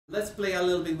Let's play a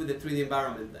little bit with the 3D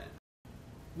environment then.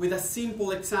 With a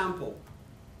simple example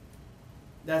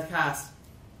that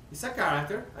it's a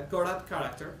character, a coded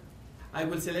character. I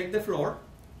will select the floor.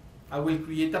 I will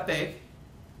create a peg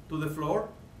to the floor,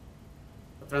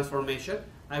 a transformation.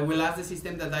 I will ask the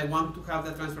system that I want to have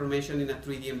the transformation in a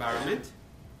 3D environment.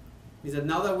 Is that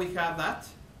now that we have that,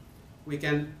 we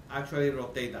can actually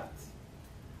rotate that.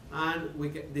 And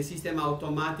the system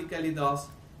automatically does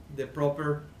the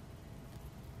proper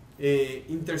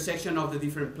intersection of the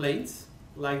different planes,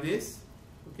 like this.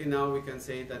 Okay, now we can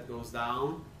say that goes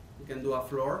down. We can do a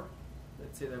floor.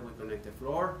 Let's say that we connect the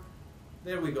floor.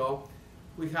 There we go.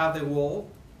 We have the wall.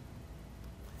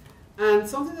 And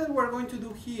something that we're going to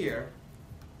do here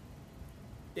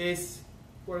is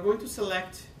we're going to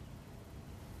select,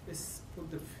 let's put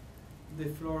the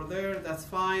floor there, that's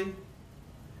fine.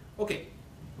 Okay.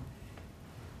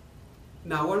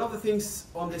 Now, one of the things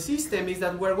on the system is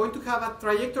that we're going to have a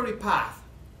trajectory path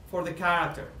for the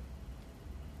character.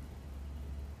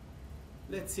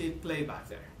 Let's see it play back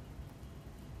there.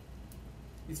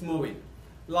 It's moving.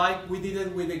 Like we did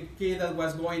it with the kid that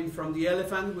was going from the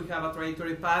elephant, we have a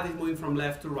trajectory path, it's moving from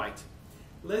left to right.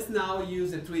 Let's now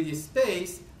use the 3D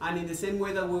space, and in the same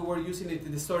way that we were using it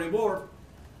in the storyboard,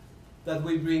 that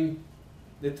we bring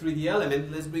the 3D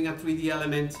element, let's bring a 3D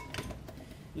element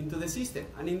into the system.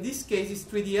 And in this case, this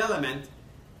 3D element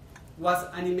was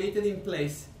animated in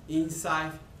place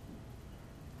inside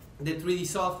the 3D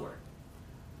software.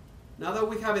 Now that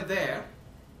we have it there,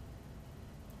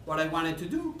 what I wanted to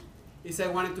do is I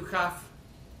wanted to have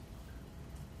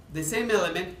the same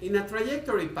element in a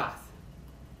trajectory path,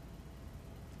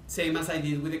 same as I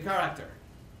did with the character.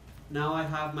 Now I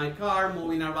have my car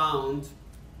moving around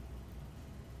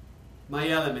my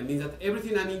element, means that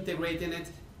everything I'm integrating it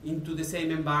into the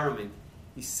same environment.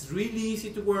 It's really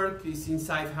easy to work, it's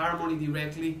inside Harmony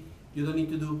directly, you don't need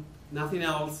to do nothing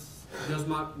else, just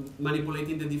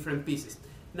manipulating the different pieces.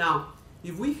 Now,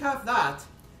 if we have that,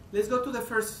 let's go to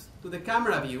the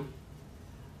camera view,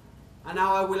 and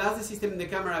now I will ask the system in the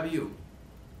camera view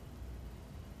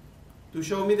to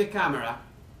show me the camera,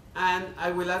 and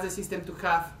I will ask the system to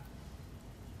have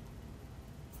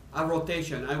a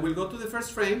rotation. I will go to the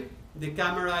first frame, the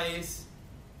camera is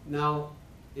now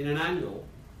in an angle.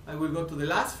 I will go to the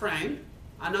last frame,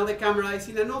 and now the camera is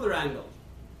in another angle.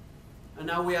 And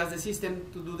now we ask the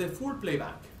system to do the full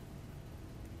playback.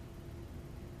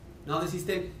 Now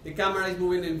the camera is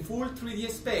moving in full 3D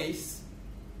space,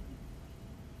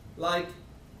 like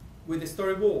with the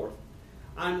storyboard.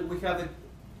 And we have the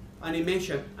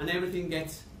animation, and everything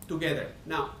gets together.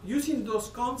 Now, using those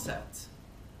concepts,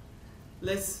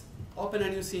 let's open a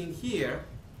new scene here,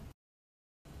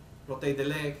 rotate the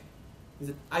leg.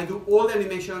 I do all the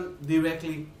animation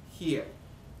directly here.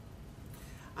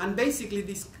 And basically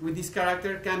with this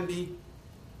character can be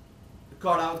a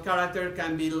cutout character,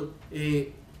 can be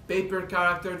a paper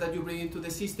character that you bring into the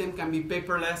system, can be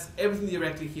paperless, everything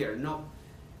directly here. No,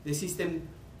 the system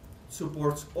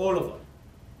supports all of them.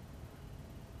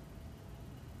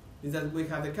 Is that we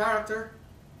have the character,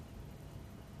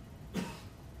 we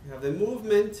have the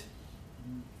movement,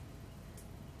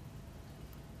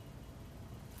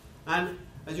 and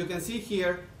as you can see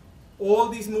here, all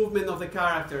this movement of the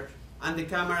character and the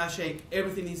camera shake,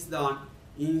 everything is done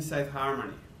inside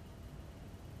Harmony.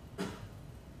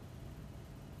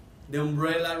 The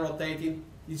umbrella rotating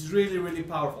is really, really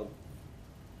powerful.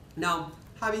 Now,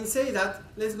 having said that,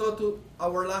 let's go to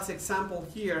our last example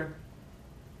here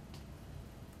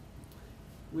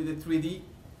with the 3D.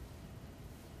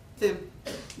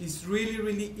 It's really,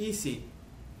 really easy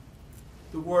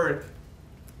to work.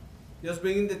 Just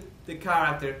bringing the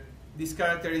character. This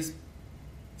character is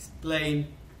playing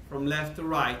from left to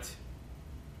right.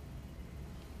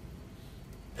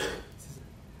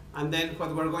 And then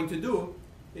what we're going to do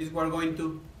is we're going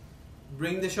to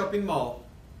bring the shopping mall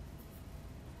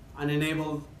and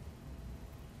enable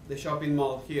the shopping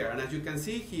mall here. And as you can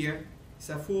see here, it's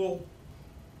a full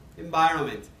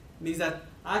environment. It means that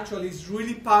actually it's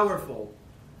really powerful.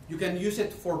 You can use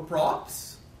it for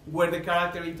props where the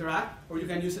character interact, or you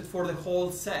can use it for the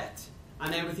whole set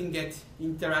and everything gets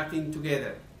interacting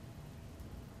together.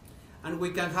 And we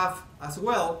can have as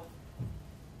well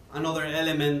another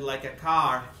element like a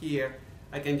car here.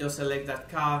 I can just select that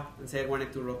car and say I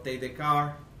wanted to rotate the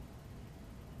car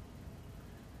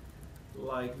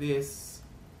like this.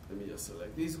 Let me just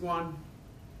select this one.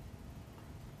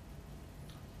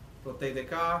 Rotate the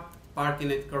car, parking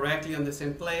it correctly on the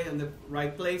same place, on the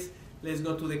right place. Let's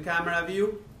go to the camera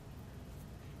view.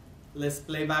 Let's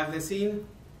play back the scene.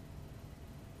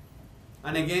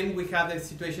 And again, we have the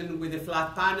situation with the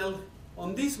flat panel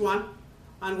on this one.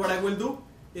 And what I will do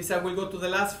is I will go to the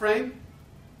last frame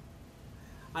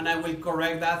and I will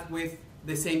correct that with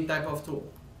the same type of tool.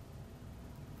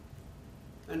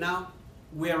 And now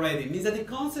we are ready. It means that the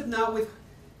concept now with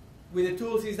the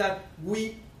tools is that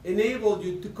we enable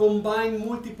you to combine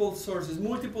multiple sources,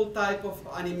 multiple type of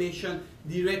animation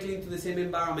directly into the same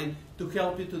environment to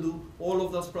help you to do all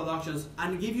of those productions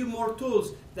and give you more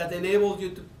tools that enable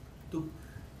you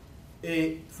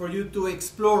for you to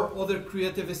explore other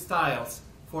creative styles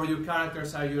for your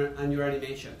characters and your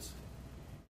animations.